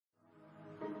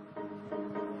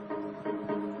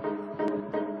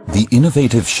The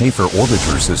innovative Schaefer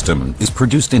orbiter system is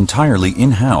produced entirely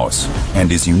in-house and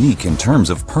is unique in terms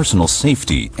of personal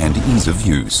safety and ease of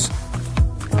use.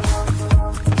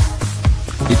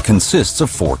 It consists of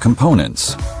 4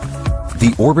 components.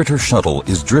 The orbiter shuttle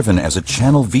is driven as a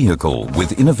channel vehicle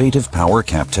with innovative power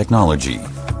cap technology.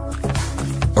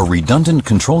 A redundant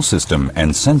control system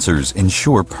and sensors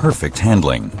ensure perfect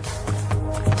handling.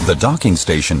 The docking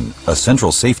station, a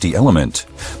central safety element,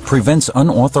 prevents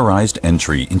unauthorized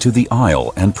entry into the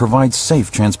aisle and provides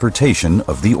safe transportation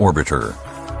of the orbiter.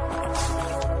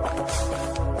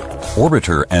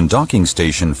 Orbiter and docking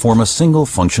station form a single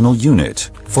functional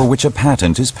unit, for which a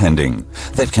patent is pending,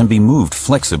 that can be moved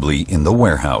flexibly in the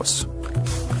warehouse.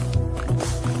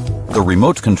 The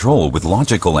remote control with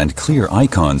logical and clear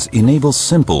icons enables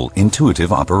simple,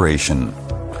 intuitive operation.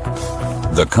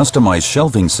 The customized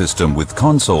shelving system with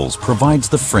consoles provides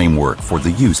the framework for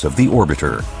the use of the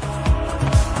orbiter.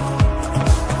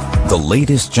 The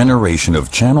latest generation of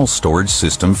channel storage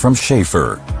system from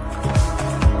Schaefer.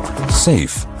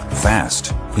 Safe,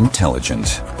 fast,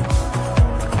 intelligent.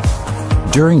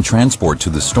 During transport to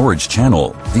the storage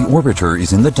channel, the orbiter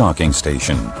is in the docking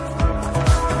station.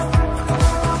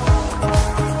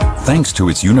 Thanks to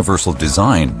its universal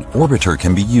design, orbiter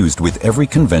can be used with every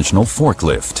conventional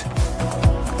forklift.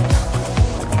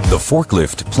 The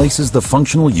forklift places the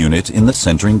functional unit in the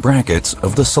centering brackets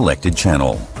of the selected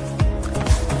channel.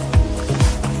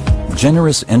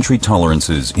 Generous entry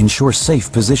tolerances ensure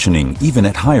safe positioning even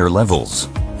at higher levels.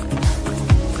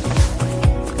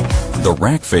 The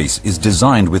rack face is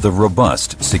designed with a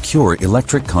robust, secure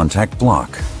electric contact block.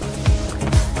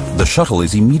 The shuttle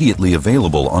is immediately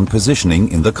available on positioning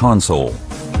in the console.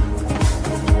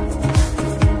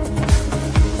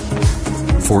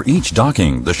 For each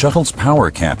docking, the shuttle's power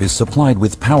cap is supplied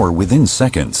with power within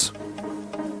seconds.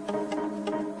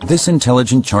 This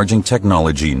intelligent charging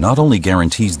technology not only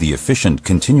guarantees the efficient,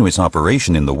 continuous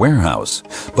operation in the warehouse,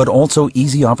 but also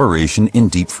easy operation in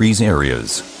deep freeze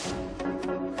areas.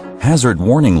 Hazard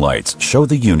warning lights show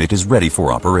the unit is ready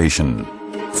for operation.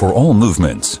 For all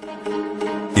movements,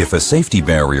 if a safety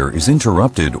barrier is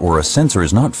interrupted or a sensor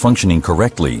is not functioning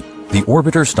correctly, the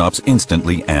orbiter stops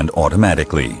instantly and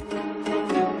automatically.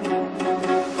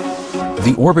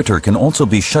 The orbiter can also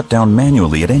be shut down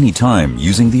manually at any time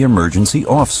using the emergency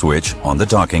off switch on the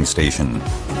docking station.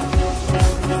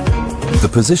 The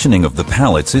positioning of the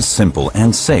pallets is simple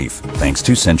and safe thanks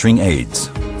to centering aids.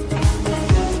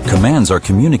 Commands are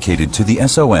communicated to the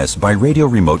SOS by radio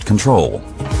remote control.